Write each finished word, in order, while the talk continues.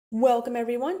Welcome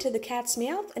everyone to the Cat's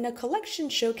Meowth and a collection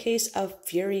showcase of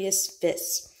Furious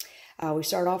Fists. We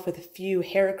start off with a few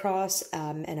Heracross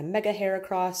and a Mega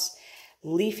Heracross,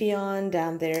 Leafeon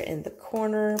down there in the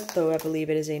corner, though I believe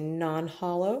it is a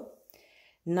non-holo.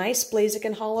 Nice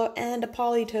Blaziken holo and a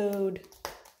Politoed.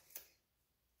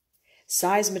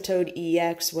 Seismitoad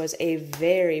EX was a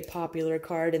very popular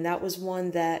card, and that was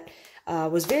one that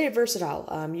was very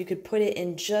versatile. You could put it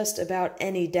in just about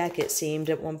any deck, it seemed,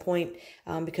 at one point,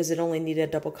 because it only needed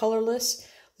a double colorless.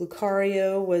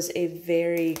 Lucario was a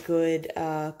very good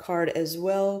card as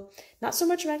well. Not so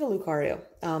much Mega Lucario.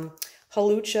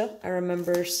 Hawlucha, I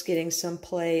remember getting some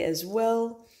play as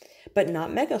well, but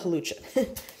not Mega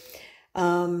Hawlucha.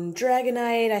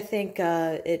 Dragonite, I think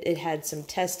it had some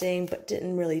testing, but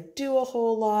didn't really do a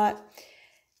whole lot.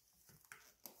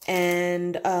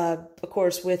 And, of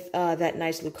course, with that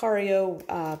nice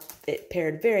Lucario, it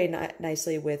paired very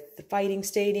nicely with the Fighting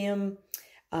Stadium.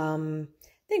 I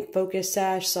think Focus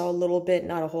Sash saw a little bit,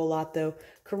 not a whole lot, though.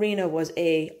 Karina was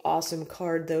a awesome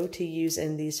card, though, to use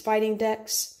in these fighting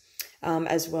decks,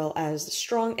 as well as the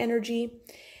Strong Energy.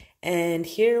 And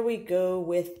here we go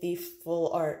with the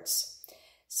full arts.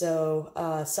 So,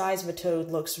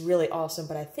 Seismitoad looks really awesome,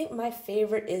 but I think my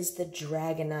favorite is the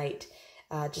Dragonite.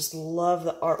 Just love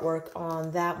the artwork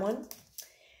on that one.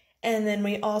 And then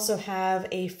we also have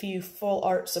a few full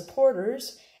art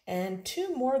supporters and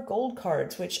two more gold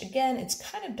cards, which again,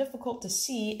 it's kind of difficult to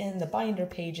see in the binder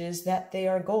pages that they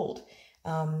are gold.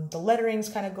 The lettering's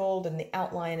kind of gold and the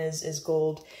outline is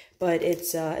gold, but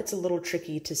it's a little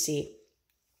tricky to see.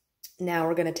 Now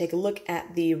we're going to take a look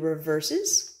at the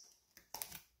reverses.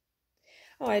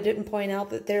 Oh, I didn't point out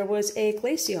that there was a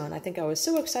Glaceon. I think I was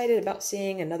so excited about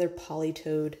seeing another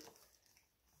Politoed.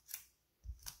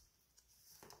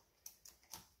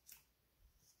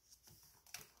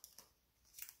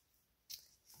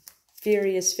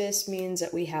 Furious Fist means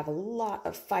that we have a lot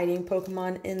of fighting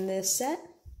Pokemon in this set.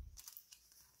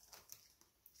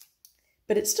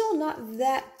 But it's still not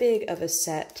that big of a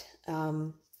set.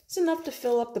 It's enough to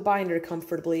fill up the binder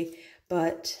comfortably,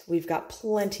 but we've got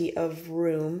plenty of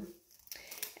room.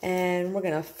 And we're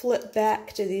going to flip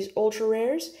back to these ultra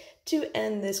rares to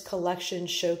end this collection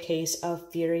showcase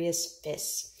of Furious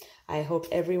Fists. I hope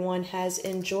everyone has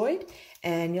enjoyed,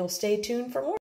 and you'll stay tuned for more.